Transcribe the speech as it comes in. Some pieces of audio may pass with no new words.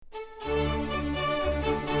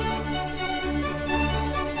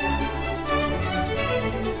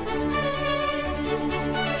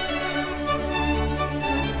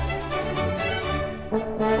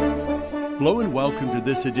Hello and welcome to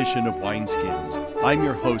this edition of Wineskins. I'm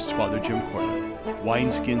your host, Father Jim Corda.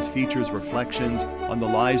 Wineskins features reflections on the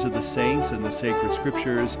lives of the saints and the sacred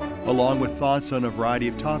scriptures, along with thoughts on a variety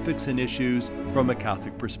of topics and issues from a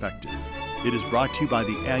Catholic perspective. It is brought to you by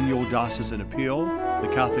the annual Diocesan Appeal, the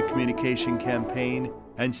Catholic Communication Campaign,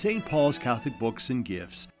 and St. Paul's Catholic Books and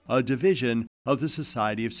Gifts, a division of the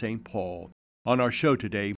Society of St. Paul. On our show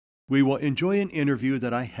today, we will enjoy an interview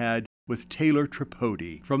that I had with Taylor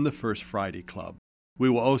Tripodi from the First Friday Club. We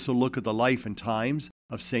will also look at the life and times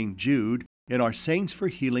of St. Jude in our Saints for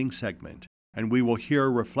Healing segment, and we will hear a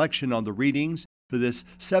reflection on the readings for this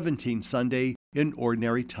 17th Sunday in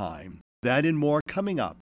Ordinary Time. That and more coming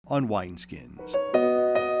up on Wineskins.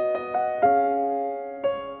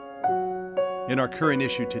 In our current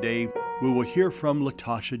issue today, we will hear from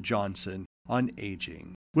Latasha Johnson on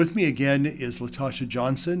aging. With me again is Latasha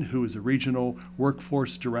Johnson, who is a Regional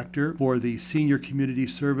Workforce Director for the Senior Community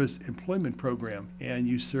Service Employment Program, and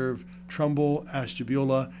you serve Trumbull,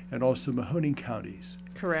 Ashtabula, and also Mahoning counties.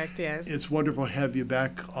 Correct, yes. It's wonderful to have you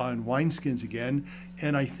back on Wineskins again.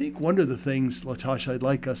 And I think one of the things, Latasha, I'd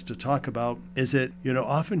like us to talk about is that,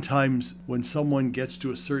 oftentimes when someone gets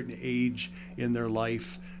to a certain age in their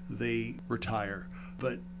life, they retire.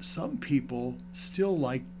 But some people still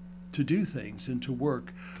like to do things and to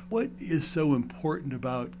work. What is so important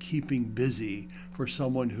about keeping busy for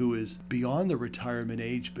someone who is beyond the retirement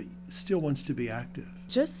age but still wants to be active?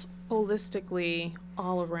 Just holistically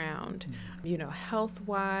all around,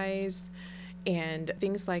 health-wise and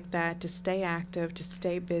things like that, to stay active, to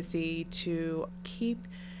stay busy, to keep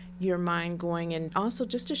your mind going, and also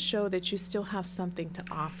just to show that you still have something to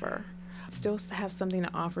offer. Still have something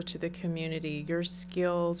to offer to the community. Your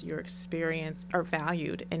skills, your experience are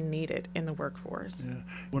valued and needed in the workforce. Yeah.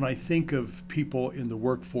 When I think of people in the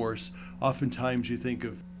workforce, oftentimes you think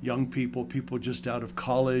of young people just out of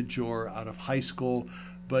college or out of high school,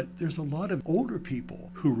 but there's a lot of older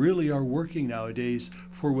people who really are working nowadays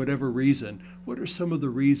for whatever reason. What are some of the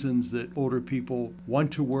reasons that older people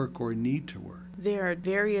want to work or need to work? There are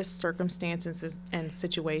various circumstances and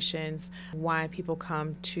situations why people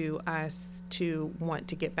come to us to want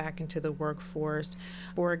to get back into the workforce.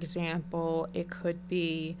 For example, it could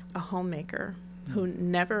be a homemaker who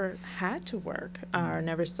never had to work or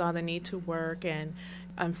never saw the need to work, and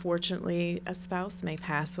unfortunately a spouse may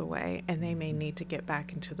pass away and they may need to get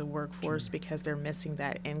back into the workforce because they're missing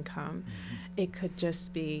that income. It could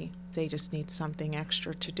just be they just need something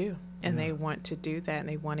extra to do, and they want to do that, and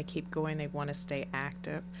they want to keep going, they want to stay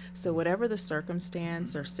active. So whatever the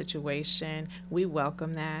circumstance or situation, we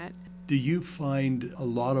welcome that. Do you find a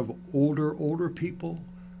lot of older people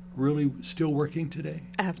really still working today?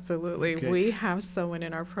 Absolutely. Okay. We have someone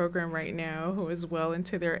in our program right now who is well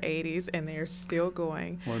into their 80s, and they are still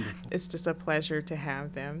going. Wonderful. It's just a pleasure to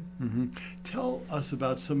have them. Mm-hmm. Tell us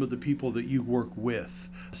about some of the people that you work with,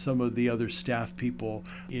 some of the other staff people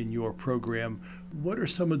in your program. What are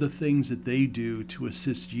some of the things that they do to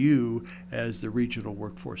assist you as the Regional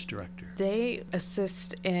Workforce Director? They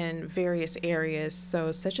assist in various areas,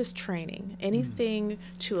 such as training, anything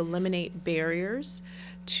to eliminate barriers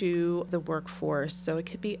to the workforce. So it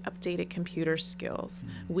could be updated computer skills.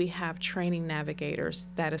 We have training navigators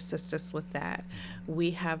that assist us with that.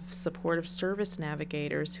 We have supportive service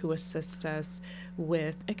navigators who assist us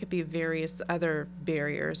with, it could be various other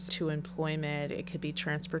barriers to employment. It could be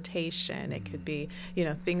transportation. It could be,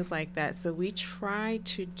 things like that. So we try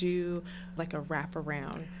to do like a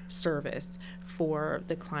wraparound service for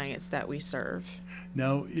the clients that we serve.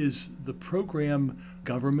 Now, is the program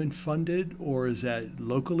government funded or is that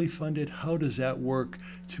locally funded? How does that work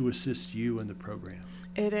to assist you in the program?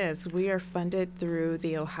 It is. We are funded through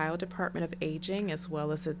the Ohio Department of Aging as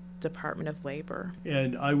well as the Department of Labor.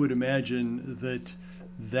 And I would imagine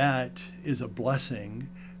that is a blessing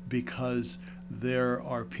because there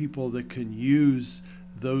are people that can use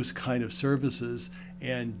those kind of services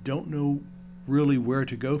and don't know really where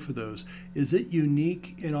to go for those. Is it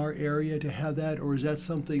unique in our area to have that, or is that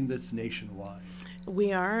something that's nationwide?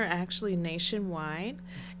 We are actually nationwide,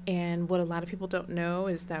 and what a lot of people don't know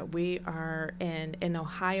is that we are in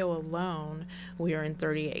Ohio alone, we are in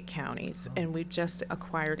 38 counties, and we've just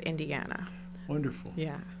acquired Indiana. Wonderful.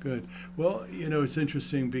 Yeah. Good. Well, it's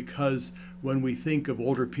interesting because when we think of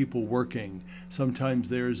older people working, sometimes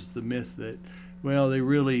there's the myth that, they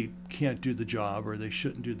really can't do the job, or they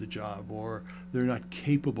shouldn't do the job, or they're not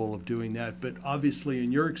capable of doing that. But obviously,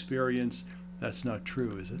 in your experience, that's not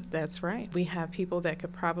true, is it? That's right. We have people that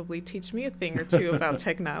could probably teach me a thing or two about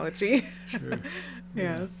technology. Sure.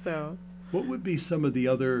 Yeah, so. What would be some of the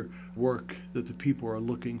other work that the people are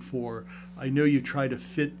looking for? I know you try to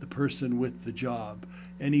fit the person with the job.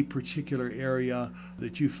 Any particular area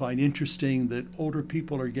that you find interesting that older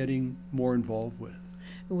people are getting more involved with?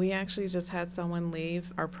 We actually just had someone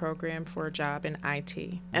leave our program for a job in IT,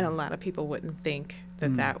 and a lot of people wouldn't think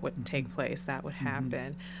that that would take place, that would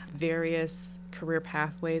happen. Various career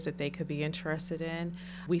pathways that they could be interested in,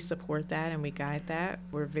 we support that and we guide that.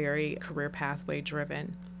 We're very career pathway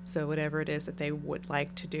driven. So whatever it is that they would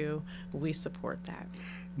like to do, we support that.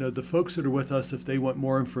 Now, the folks that are with us, if they want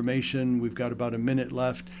more information, we've got about a minute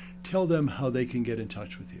left. Tell them how they can get in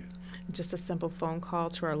touch with you. Just a simple phone call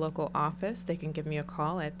to our local office. They can give me a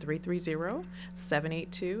call at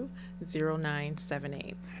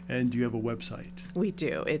 330-782-0978. And do you have a website? We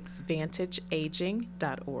do. It's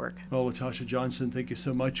vantageaging.org. Well, Latasha Johnson, thank you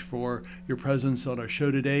so much for your presence on our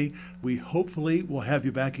show today. We hopefully will have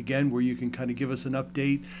you back again where you can kind of give us an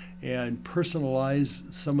update and personalize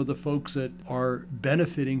some of the folks that are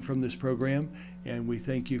benefiting from this program. And we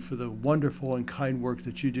thank you for the wonderful and kind work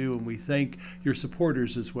that you do, and we thank your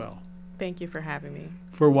supporters as well. Thank you for having me.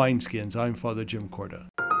 For Wineskins, I'm Father Jim Corda.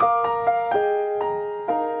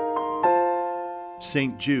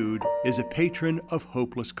 St. Jude is a patron of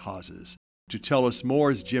hopeless causes. To tell us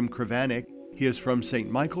more is Jim Kravanek. He is from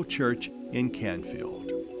St. Michael Church in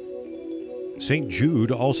Canfield. St.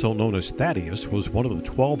 Jude, also known as Thaddeus, was one of the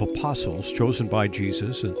 12 apostles chosen by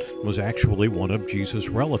Jesus and was actually one of Jesus'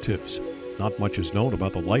 relatives. Not much is known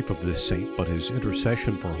about the life of this saint, but his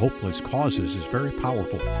intercession for hopeless causes is very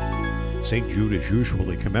powerful. St. Jude is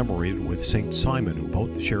usually commemorated with St. Simon, who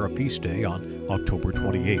both share a feast day on October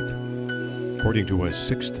 28th. According to a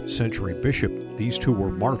 6th century bishop, these two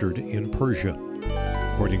were martyred in Persia.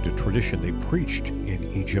 According to tradition, they preached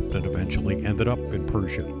in Egypt and eventually ended up in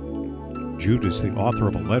Persia. Jude is the author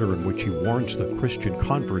of a letter in which he warns the Christian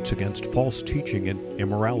converts against false teaching and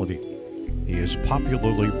immorality. He is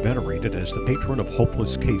popularly venerated as the patron of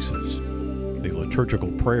hopeless cases. The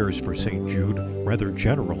liturgical prayers for St. Jude, rather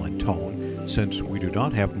general in tone, since we do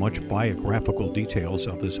not have much biographical details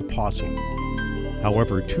of this apostle.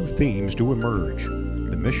 However, two themes do emerge: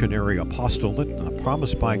 the missionary apostolate and the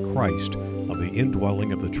promise by Christ of the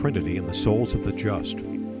indwelling of the Trinity in the souls of the just.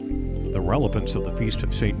 The relevance of the Feast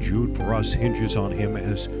of St. Jude for us hinges on him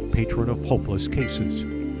as patron of hopeless cases.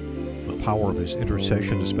 The power of his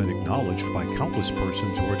intercession has been acknowledged by countless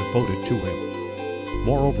persons who are devoted to him.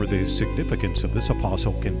 Moreover, the significance of this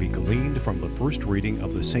apostle can be gleaned from the first reading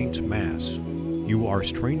of the Saint's Mass. You are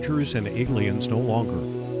strangers and aliens no longer.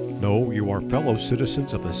 No, you are fellow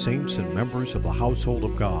citizens of the saints and members of the household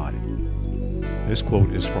of God. This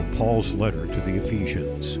quote is from Paul's letter to the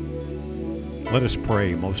Ephesians. Let us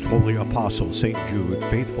pray, most holy apostle St. Jude,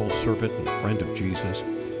 faithful servant and friend of Jesus.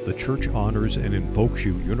 The Church honors and invokes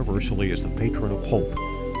you universally as the patron of hope.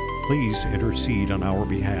 Please intercede on our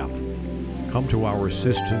behalf. Come to our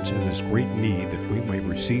assistance in this great need that we may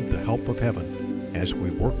receive the help of heaven as we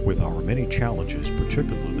work with our many challenges,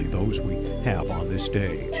 particularly those we have on this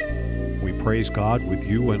day. We praise God with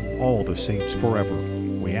you and all the saints forever.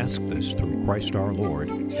 We ask this through Christ our Lord.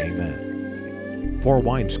 Amen. For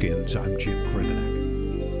Wineskins, I'm Jim Kravanek.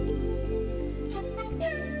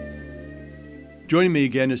 Joining me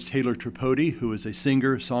again is Taylor Tripodi, who is a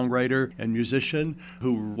singer, songwriter, and musician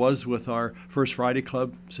who was with our First Friday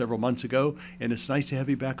Club several months ago, and it's nice to have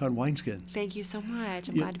you back on Wineskins. Thank you so much.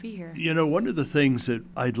 I'm glad to be here. You know, one of the things that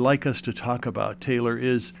I'd like us to talk about, Taylor,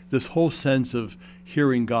 is this whole sense of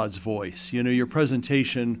hearing God's voice. You know, your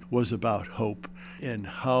presentation was about hope and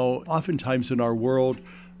how oftentimes in our world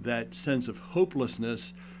that sense of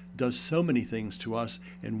hopelessness does so many things to us,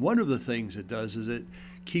 and one of the things it does is it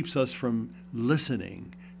keeps us from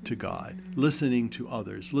listening to God, listening to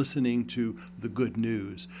others, listening to the good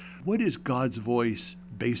news. What is God's voice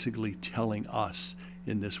basically telling us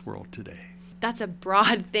in this world today? That's a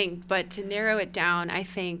broad thing, but to narrow it down, I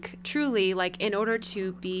think truly, like, in order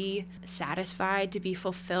to be satisfied, to be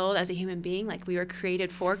fulfilled as a human being, like we were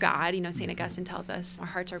created for God, you know, St. Augustine tells us our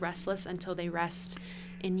hearts are restless until they rest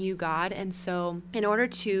in you, God. And so in order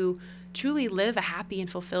to truly live a happy and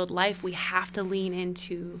fulfilled life, we have to lean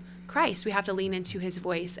into Christ. We have to lean into his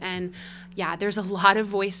voice. And yeah, there's a lot of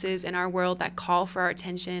voices in our world that call for our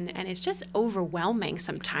attention. And it's just overwhelming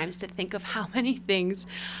sometimes to think of how many things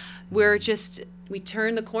we're just we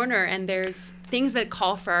turn the corner and there's things that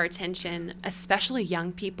call for our attention, especially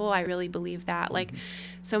young people. I really believe that. Like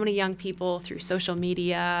so many young people through social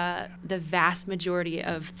media, the vast majority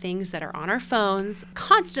of things that are on our phones,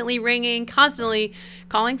 constantly ringing, constantly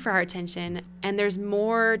calling for our attention. And there's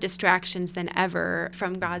more distractions than ever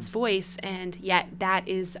from God's voice. And yet that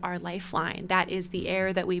is our lifeline. That is the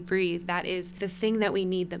air that we breathe. That is the thing that we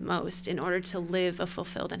need the most in order to live a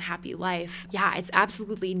fulfilled and happy life. Yeah, it's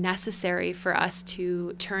absolutely necessary for us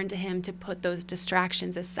to turn to Him, to put those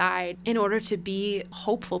distractions aside in order to be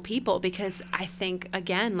hopeful people. Because I think,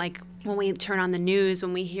 again, like when we turn on the news,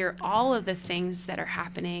 when we hear all of the things that are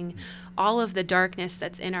happening, all of the darkness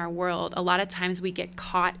that's in our world, a lot of times we get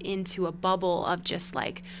caught into a bubble of just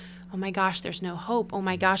like, oh my gosh, there's no hope. Oh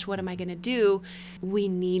my gosh, what am I going to do? We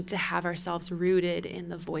need to have ourselves rooted in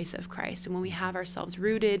the voice of Christ. And when we have ourselves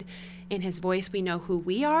rooted in His voice, we know who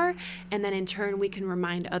we are. And then in turn, we can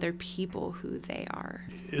remind other people who they are.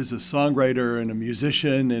 As a songwriter and a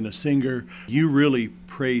musician and a singer, you really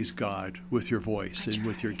praise God with your voice and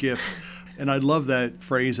with your gift. And I love that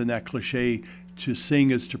phrase and that cliche, to sing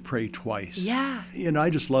is to pray twice. Yeah. And I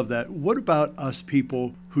just love that. What about us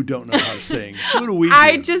people who don't know how to sing? What do we do?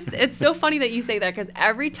 It's so funny that you say that, because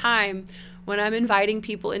every time when I'm inviting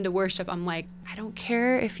people into worship, I'm like, I don't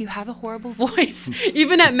care if you have a horrible voice.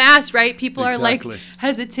 Even at Mass, right? People are like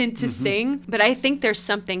hesitant to sing. But I think there's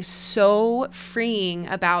something so freeing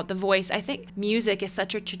about the voice. I think music is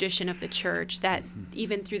such a tradition of the church that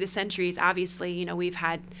even through the centuries, obviously, you know, we've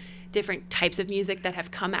had different types of music that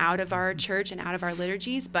have come out of our church and out of our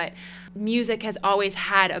liturgies, but music has always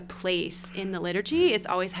had a place in the liturgy. It's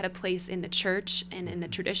always had a place in the church and in the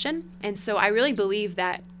tradition. And so I really believe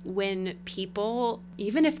that when people,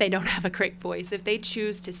 even if they don't have a great voice, if they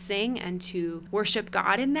choose to sing and to worship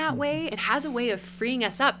God in that way, it has a way of freeing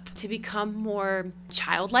us up to become more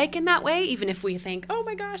childlike in that way. Even if we think, oh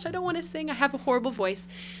my gosh, I don't want to sing, I have a horrible voice.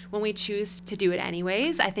 When we choose to do it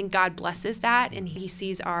anyways, I think God blesses that, and He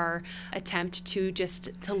sees our attempt to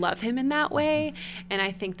love Him in that way. And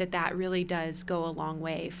I think that really does go a long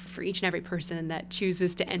way for each and every person that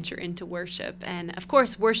chooses to enter into worship. And of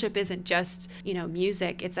course, worship isn't just,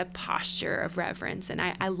 music. It's a posture of reverence. And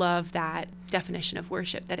I love that definition of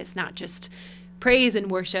worship, that it's not just praise and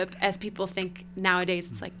worship, as people think nowadays.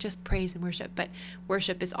 It's like just praise and worship. But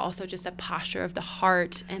worship is also just a posture of the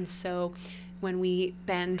heart. And so when we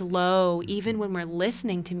bend low, even when we're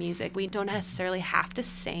listening to music, we don't necessarily have to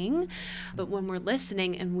sing, but when we're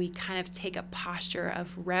listening and we kind of take a posture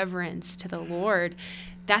of reverence to the Lord,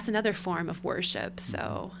 that's another form of worship.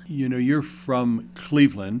 So, you're from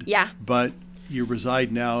Cleveland, yeah, but you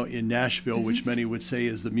reside now in Nashville, which many would say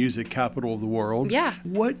is the music capital of the world. Yeah.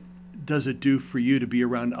 What does it do for you to be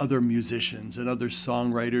around other musicians and other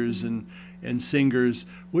songwriters and singers?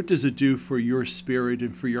 What does it do for your spirit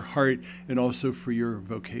and for your heart and also for your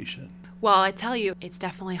vocation? Well, I tell you, it's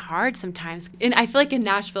definitely hard sometimes. And I feel like in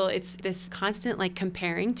Nashville, it's this constant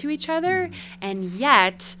comparing to each other. And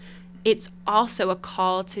yet it's also a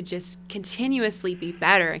call to just continuously be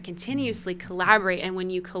better and continuously collaborate. And when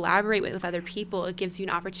you collaborate with other people, it gives you an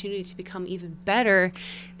opportunity to become even better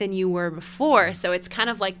than you were before. So it's kind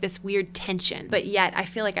of like this weird tension. But yet I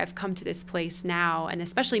feel like I've come to this place now, and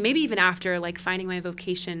especially maybe even after finding my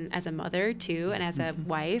vocation as a mother too, and as a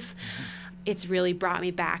wife, it's really brought me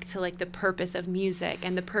back to the purpose of music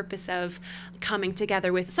and the purpose of coming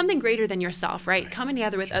together with something greater than yourself, right? Coming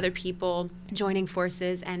together with other people, joining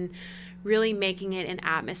forces, and really making it an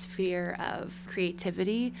atmosphere of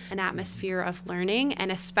creativity, an atmosphere of learning.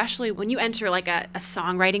 And especially when you enter a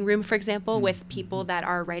songwriting room, for example, with people that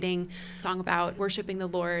are writing a song about worshiping the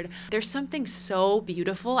Lord, there's something so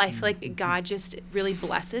beautiful. I feel like God just really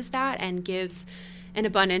blesses that and gives an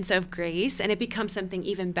abundance of grace, and it becomes something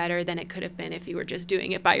even better than it could have been if you were just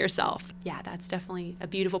doing it by yourself. Yeah, that's definitely a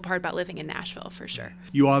beautiful part about living in Nashville, for sure.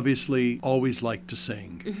 You obviously always like to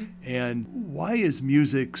sing. And why is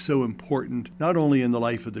music so important, not only in the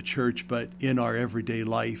life of the church, but in our everyday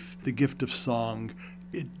life? The gift of song,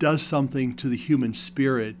 it does something to the human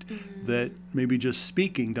spirit that maybe just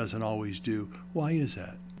speaking doesn't always do. Why is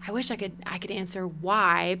that? I wish I could answer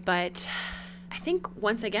why, but I think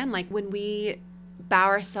once again, when we bow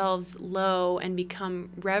ourselves low and become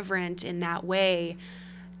reverent in that way,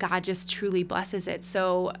 God just truly blesses it.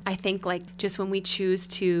 So I think just when we choose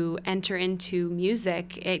to enter into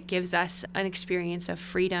music, it gives us an experience of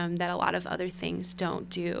freedom that a lot of other things don't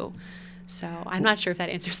do. So I'm not sure if that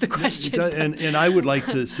answers the question. And I would like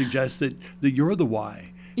to suggest that you're the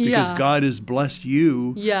why. Because God has blessed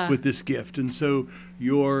you with this gift. And so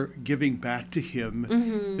your giving back to Him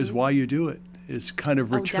is why you do it. is kind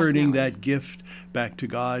of returning that gift back to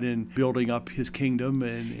God and building up his kingdom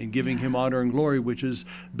and giving him honor and glory, which is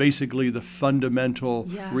basically the fundamental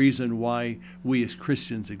reason why we as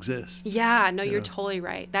Christians exist. Yeah, no, you're totally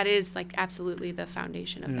right. That is like absolutely the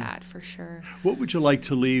foundation of that, for sure. What would you like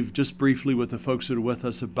to leave just briefly with the folks that are with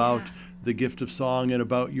us about the gift of song and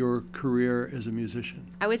about your career as a musician?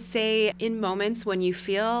 I would say in moments when you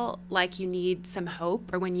feel like you need some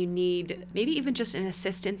hope, or when you need maybe even just an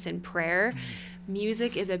assistance in prayer,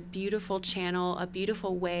 music is a beautiful channel, a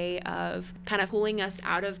beautiful way of kind of pulling us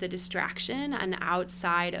out of the distraction and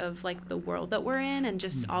outside of like the world that we're in and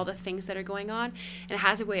just all the things that are going on. And it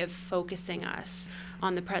has a way of focusing us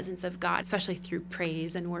on the presence of God, especially through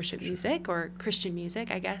praise and worship music, or Christian music,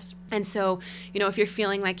 I guess. And so, if you're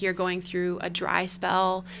feeling like you're going through a dry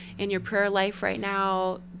spell in your prayer life right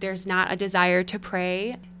now, there's not a desire to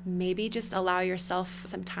pray, maybe just allow yourself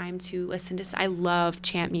some time to listen to. I love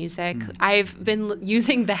chant music. I've been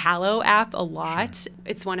using the Hallow app a lot.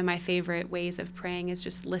 It's one of my favorite ways of praying, is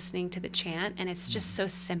just listening to the chant, and it's just so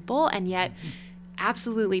simple and yet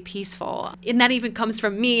absolutely peaceful. And that even comes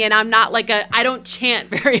from me, and I'm not I don't chant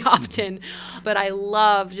very often, but I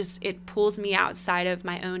love it pulls me outside of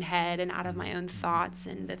my own head and out of my own thoughts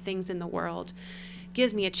and the things in the world.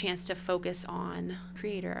 Gives me a chance to focus on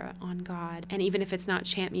Creator, on God. And even if it's not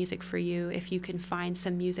chant music for you, if you can find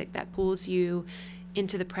some music that pulls you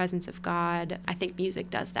into the presence of God, I think music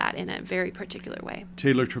does that in a very particular way.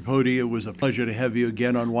 Taylor Tripodi, it was a pleasure to have you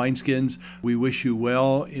again on Wineskins. We wish you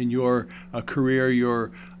well in your career.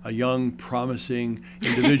 You're a young, promising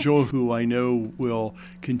individual who I know will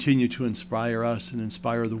continue to inspire us and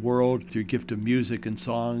inspire the world through your gift of music and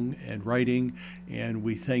song and writing. And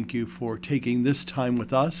we thank you for taking this time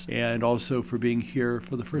with us and also for being here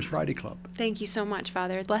for the First Friday Club. Thank you so much,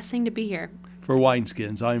 Father. It's a blessing to be here. For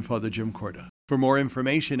Wineskins, I'm Father Jim Corda. For more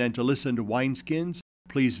information and to listen to Wineskins,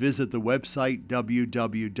 please visit the website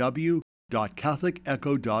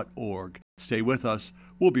www.catholicecho.org. Stay with us.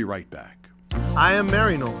 We'll be right back. I am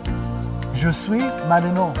Marino. Je suis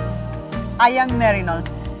Marino. I am Marino.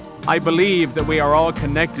 I believe that we are all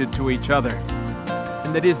connected to each other,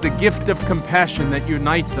 and that is the gift of compassion that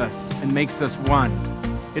unites us and makes us one.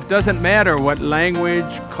 It doesn't matter what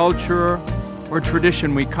language, culture, or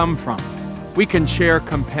tradition we come from. We can share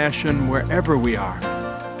compassion wherever we are.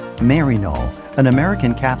 Marino, an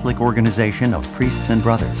American Catholic organization of priests and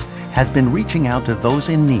brothers, has been reaching out to those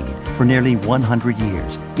in need for nearly 100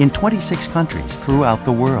 years in 26 countries throughout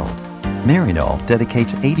the world. Marino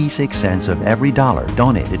dedicates 86 cents of every dollar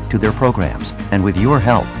donated to their programs, and with your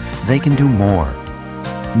help, they can do more.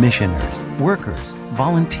 Missioners, workers,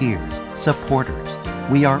 volunteers, supporters,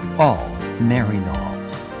 we are all Marino.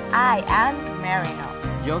 I am Marino.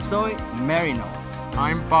 Yo soy Marino.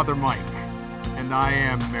 I'm Father Mike, and I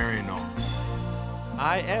am Marino.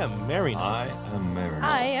 I am Marino. I am Marino.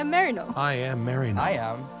 I am Marino. I am Marino. I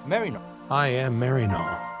am Marino. I am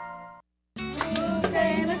Marino.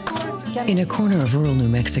 In a corner of rural New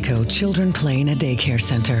Mexico, children play in a daycare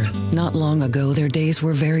center. Not long ago, their days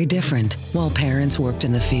were very different. While parents worked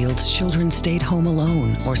in the fields, children stayed home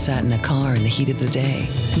alone or sat in a car in the heat of the day.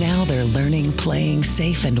 Now they're learning, playing,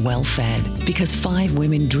 safe and well-fed because 5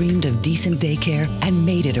 women dreamed of decent daycare and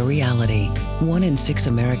made it a reality. 1 in 6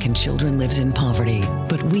 American children lives in poverty,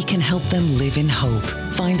 but we can help them live in hope.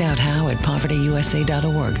 Find out how at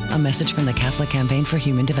povertyusa.org, a message from the Catholic Campaign for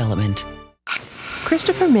Human Development.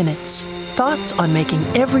 Christopher Minutes, thoughts on making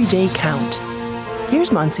every day count. Here's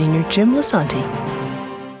Monsignor Jim Lisanti.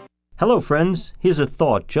 Hello, friends. Here's a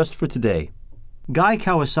thought just for today. Guy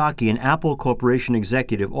Kawasaki, an Apple Corporation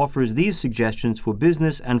executive, offers these suggestions for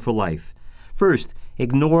business and for life. First,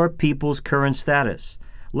 ignore people's current status.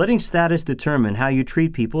 Letting status determine how you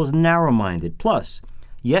treat people is narrow-minded. Plus,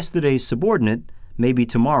 yesterday's subordinate may be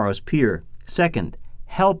tomorrow's peer. Second,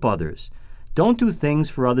 help others. Don't do things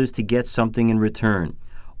for others to get something in return.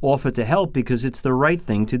 Offer to help because it's the right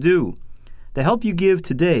thing to do. The help you give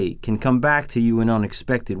today can come back to you in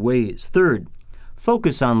unexpected ways. Third,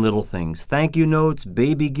 focus on little things. Thank you notes,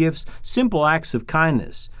 baby gifts, simple acts of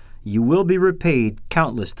kindness. You will be repaid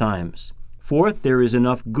countless times. Fourth, there is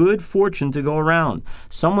enough good fortune to go around.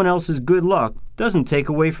 Someone else's good luck doesn't take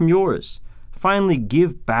away from yours. Finally,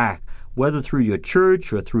 give back, whether through your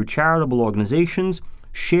church or through charitable organizations.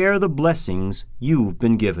 Share the blessings you've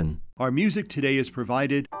been given. Our music today is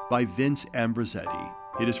provided by Vince Ambrosetti.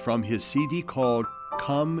 It is from his CD called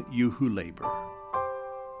Come You Who Labor.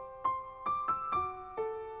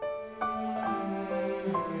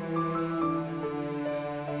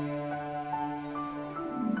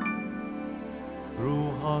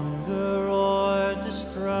 Through hunger or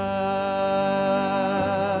distress,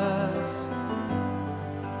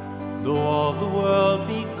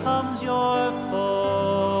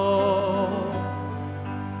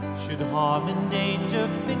 harm and danger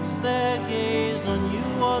fix their gaze on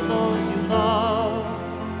you or those you love,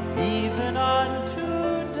 even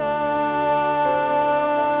unto death.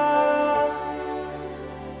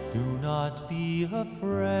 Do not be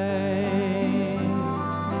afraid.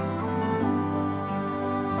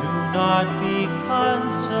 Do not be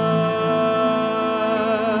concerned.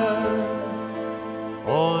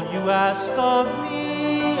 All you ask of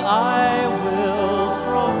me, I will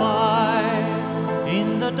provide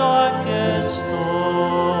in the darkest storm.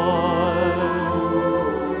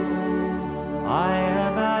 I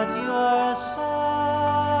am at your side.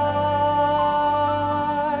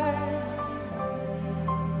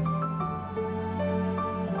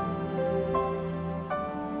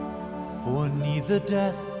 For neither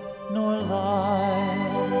death nor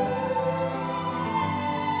life,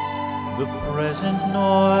 the present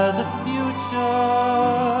nor the future,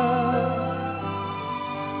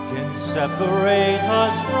 can separate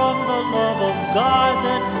us from the love of God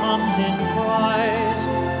that comes in Christ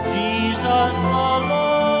Jesus the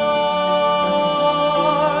Lord.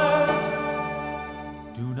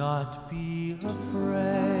 Do not be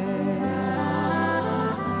afraid.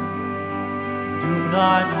 Do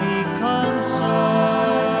not be concerned.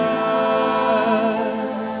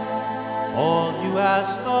 All you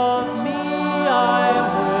ask of me, I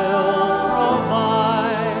will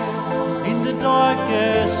provide in the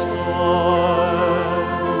darkest storm.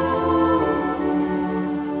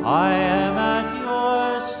 I am at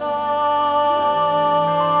your side.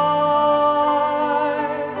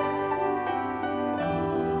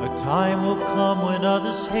 A time will come when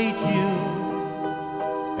others hate you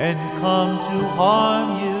and come to harm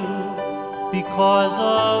you because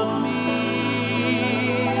of me.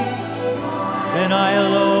 Then I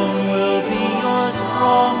alone will be your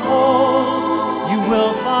stronghold. You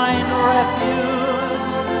will find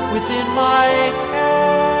refuge within my care.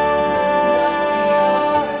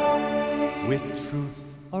 With truth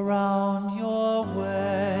around your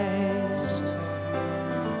waist,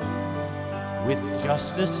 with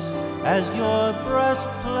justice as your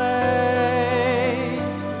breastplate,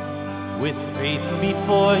 with faith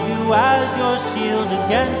before you as your shield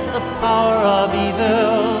against the power of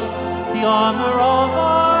evil, the armor of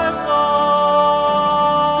our God.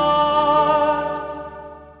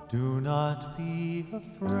 Do not be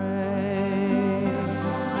afraid.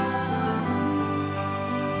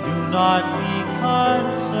 Do not be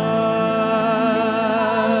concerned.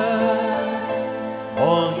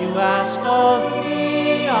 All you ask of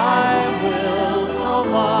me, I will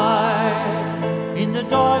provide in the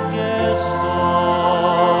darkest storm.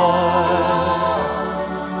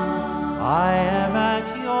 I am at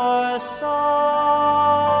your side.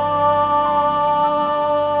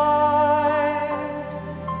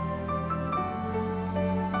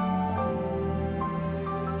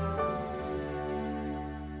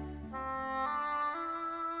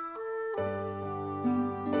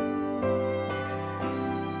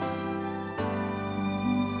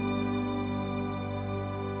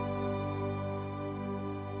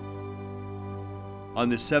 On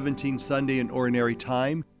the 17th Sunday in Ordinary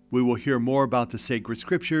Time, we will hear more about the sacred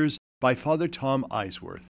scriptures by Father Tom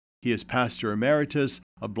Eisworth. He is Pastor Emeritus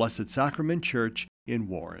of Blessed Sacrament Church in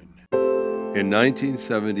Warren. In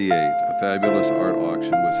 1978, a fabulous art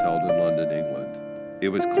auction was held in London, England. It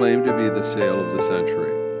was claimed to be the sale of the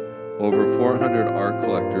century. Over 400 art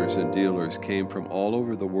collectors and dealers came from all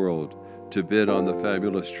over the world to bid on the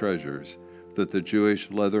fabulous treasures that the Jewish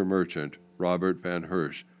leather merchant Robert Van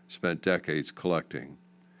Hirsch spent decades collecting.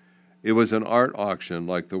 It was an art auction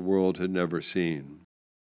like the world had never seen.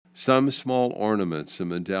 Some small ornaments and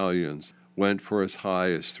medallions went for as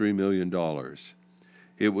high as $3 million.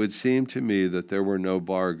 It would seem to me that there were no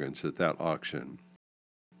bargains at that auction.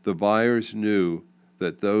 The buyers knew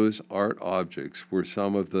that those art objects were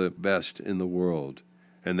some of the best in the world,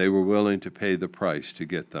 and they were willing to pay the price to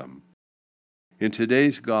get them. In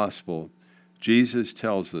today's gospel, Jesus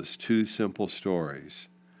tells us two simple stories.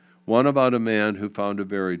 One about a man who found a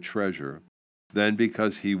buried treasure. Then,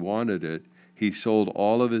 because he wanted it, he sold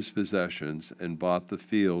all of his possessions and bought the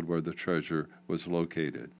field where the treasure was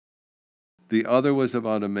located. The other was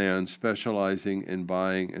about a man specializing in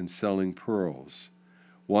buying and selling pearls.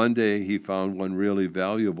 One day he found one really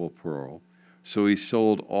valuable pearl, so he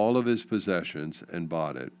sold all of his possessions and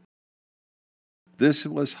bought it. This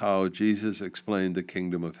was how Jesus explained the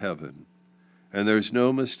kingdom of heaven, and there's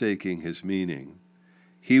no mistaking his meaning.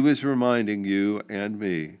 He was reminding you and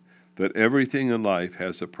me that everything in life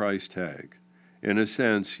has a price tag. In a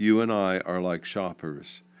sense, you and I are like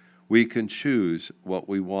shoppers. We can choose what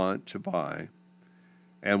we want to buy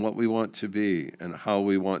and what we want to be and how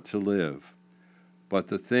we want to live. but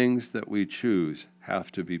the things that we choose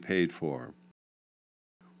have to be paid for.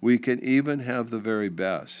 We can even have the very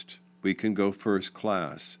best. We can go first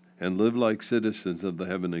class and live like citizens of the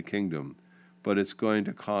heavenly kingdom, but it's going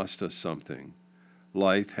to cost us something.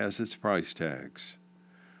 Life has its price tags.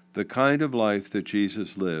 The kind of life that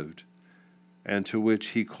Jesus lived, and to which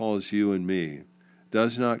he calls you and me,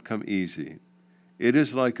 does not come easy. It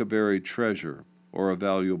is like a buried treasure or a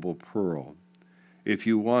valuable pearl. If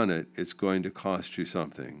you want it, it's going to cost you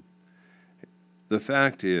something. The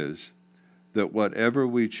fact is that whatever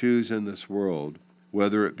we choose in this world,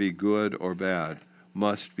 whether it be good or bad,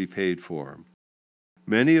 must be paid for.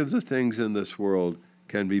 Many of the things in this world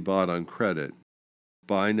can be bought on credit.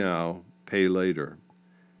 Buy now, pay later.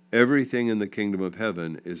 Everything in the kingdom of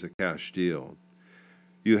heaven is a cash deal.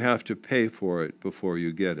 You have to pay for it before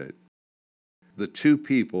you get it. The two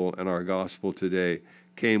people in our gospel today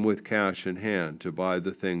came with cash in hand to buy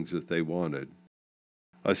the things that they wanted.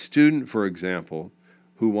 A student, for example,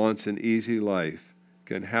 who wants an easy life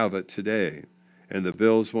can have it today, and the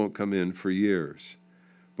bills won't come in for years.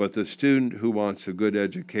 But the student who wants a good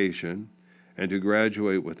education and to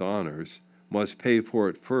graduate with honors must pay for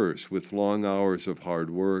it first with long hours of hard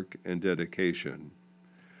work and dedication.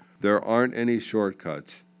 There aren't any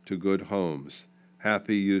shortcuts to good homes,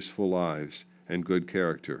 happy, useful lives, and good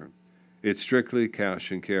character. It's strictly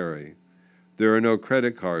cash and carry. There are no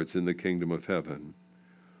credit cards in the kingdom of heaven.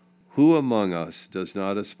 Who among us does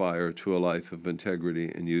not aspire to a life of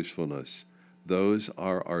integrity and usefulness? Those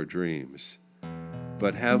are our dreams.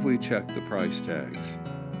 But have we checked the price tags?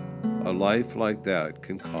 A life like that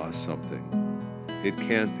can cost something. It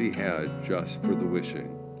can't be had just for the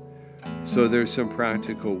wishing. So there's some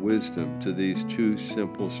practical wisdom to these two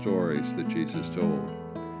simple stories that Jesus told.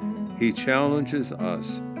 He challenges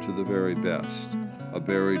us to the very best, a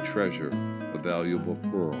buried treasure, a valuable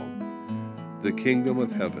pearl, the kingdom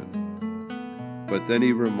of heaven. But then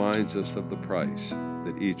he reminds us of the price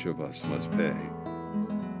that each of us must pay.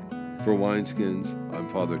 For Wineskins, I'm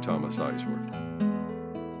Father Thomas Eisworth.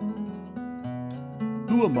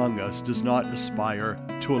 Who among us does not aspire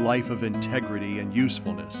to a life of integrity and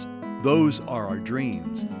usefulness? Those are our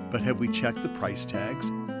dreams. But have we checked the price tags?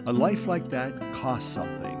 A life like that costs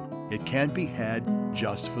something. It can't be had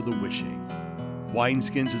just for the wishing.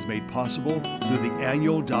 Wineskins is made possible through the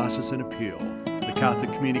annual Diocesan Appeal, the Catholic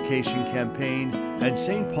Communication Campaign, and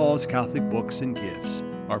St. Paul's Catholic Books and Gifts.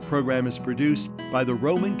 Our program is produced by the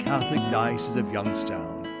Roman Catholic Diocese of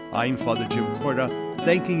Youngstown. I'm Father Jim Corda,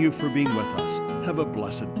 thanking you for being with us. Have a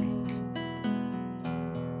blessed week.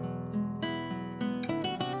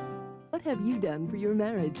 What have you done for your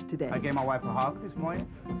marriage today? I gave my wife a hug this morning.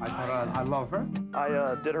 I told her I love her.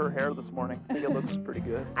 I did her hair this morning. I think it looks pretty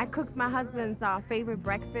good. I cooked my husband's favorite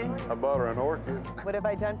breakfast. I bought her an orchid. What have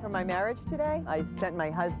I done for my marriage today? I sent my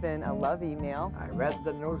husband a love email. I read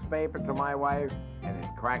the newspaper to my wife, and it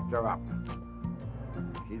cracked her up.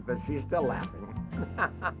 She's still laughing.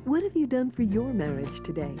 What have you done for your marriage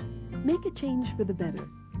today? Make a change for the better.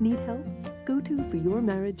 Need help? Go to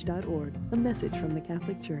foryourmarriage.org, a message from the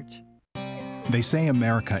Catholic Church. They say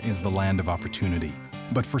America is the land of opportunity,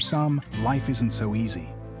 but for some, life isn't so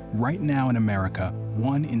easy. Right now in America,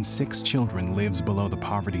 1 in 6 children lives below the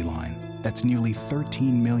poverty line. That's nearly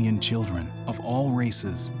 13 million children of all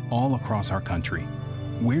races, all across our country.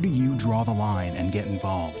 Where do you draw the line and get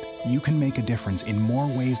involved? You can make a difference in more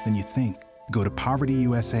ways than you think. Go to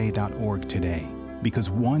povertyusa.org today, because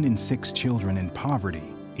 1 in 6 children in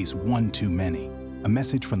poverty is one too many. A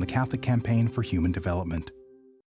message from the Catholic Campaign for Human Development.